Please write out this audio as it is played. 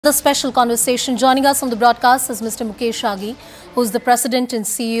The special conversation. Joining us on the broadcast is Mr. Mukesh Aghi, who is the President and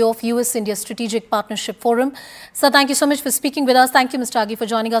CEO of US-India Strategic Partnership Forum. Sir, thank you so much for speaking with us. Thank you, Mr. Aghi, for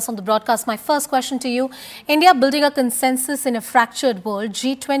joining us on the broadcast. My first question to you, India building a consensus in a fractured world.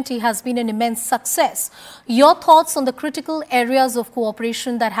 G20 has been an immense success. Your thoughts on the critical areas of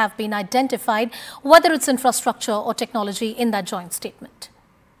cooperation that have been identified, whether it's infrastructure or technology, in that joint statement?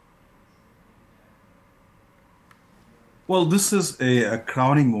 Well, this is a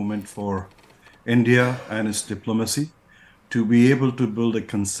crowning moment for India and its diplomacy to be able to build a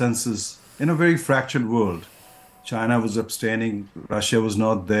consensus in a very fractured world. China was abstaining, Russia was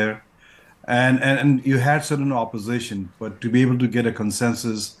not there, and you had certain opposition, but to be able to get a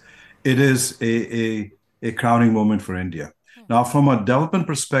consensus, it is a crowning moment for India. Now, from a development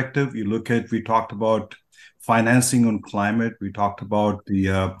perspective, we talked about financing on climate. We talked about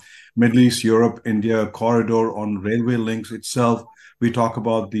the Middle East, Europe, India corridor on railway links itself. We talk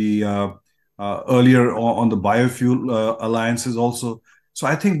about the earlier on the biofuel alliances also. So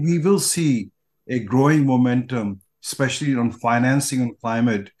I think we will see a growing momentum, especially on financing on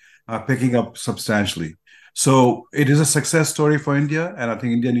climate, picking up substantially. So it is a success story for India, and I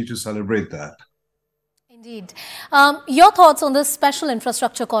think India needs to celebrate that. Indeed. Your thoughts on this special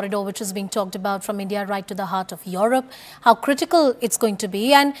infrastructure corridor, which is being talked about from India right to the heart of Europe, how critical it's going to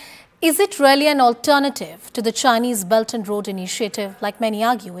be, and is it really an alternative to the Chinese Belt and Road Initiative, like many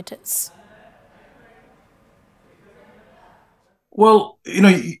argue it is? Well,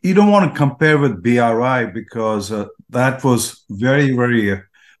 you don't want to compare with BRI because that was very, very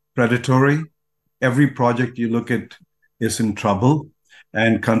predatory. Every project you look at is in trouble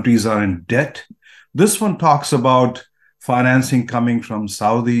and countries are in debt. This one talks about financing coming from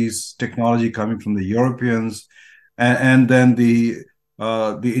Saudis, technology coming from the Europeans, and then the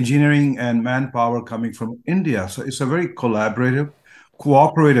engineering and manpower coming from India. So it's a very collaborative,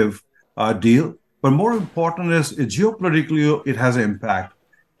 cooperative deal. But more important is geopolitically, it has an impact.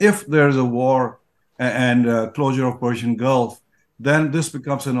 If there's a war and closure of Persian Gulf, then this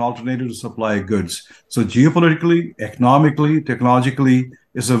becomes an alternative to supply goods. So geopolitically, economically, technologically,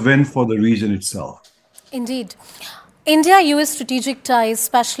 it's a win for the region itself. Indeed. India-US strategic ties,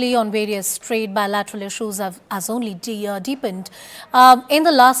 especially on various trade bilateral issues, has only deepened in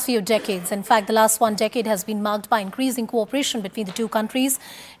the last few decades. In fact, the last one decade has been marked by increasing cooperation between the two countries.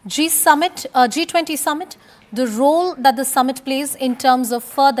 G20 Summit, the role that the summit plays in terms of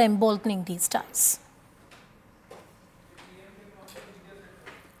further emboldening these ties.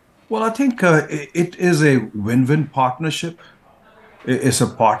 Well, I think it is a win-win partnership. It's a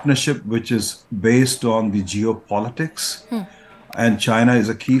partnership which is based on the geopolitics, and China is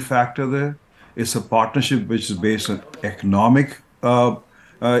a key factor there. It's a partnership which is based on economic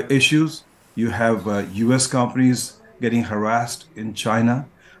issues. You have US companies getting harassed in China,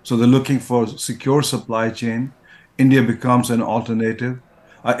 so they're looking for secure supply chain. India becomes an alternative.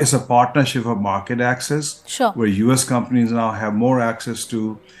 It's a partnership of market access, where US companies now have more access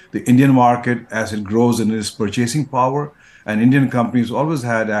to the Indian market as it grows in its purchasing power, and Indian companies always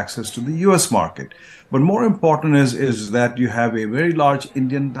had access to the US market. But more important is that you have a very large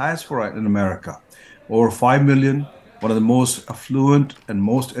Indian diaspora in America, over 5 million, one of the most affluent and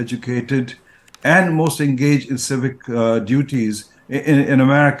most educated and most engaged in civic duties in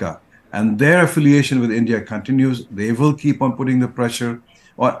America. And their affiliation with India continues. They will keep on putting the pressure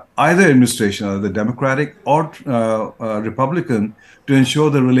on either administration, either the Democratic or Republican, to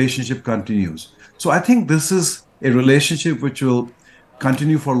ensure the relationship continues. So I think this is a relationship which will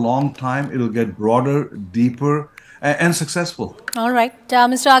continue for a long time. It'll get broader, deeper, and successful. All right.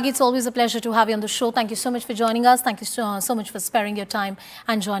 Mr. Aghi, it's always a pleasure to have you on the show. Thank you so much for joining us. Thank you so much for sparing your time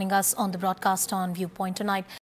and joining us on the broadcast on Viewpoint tonight.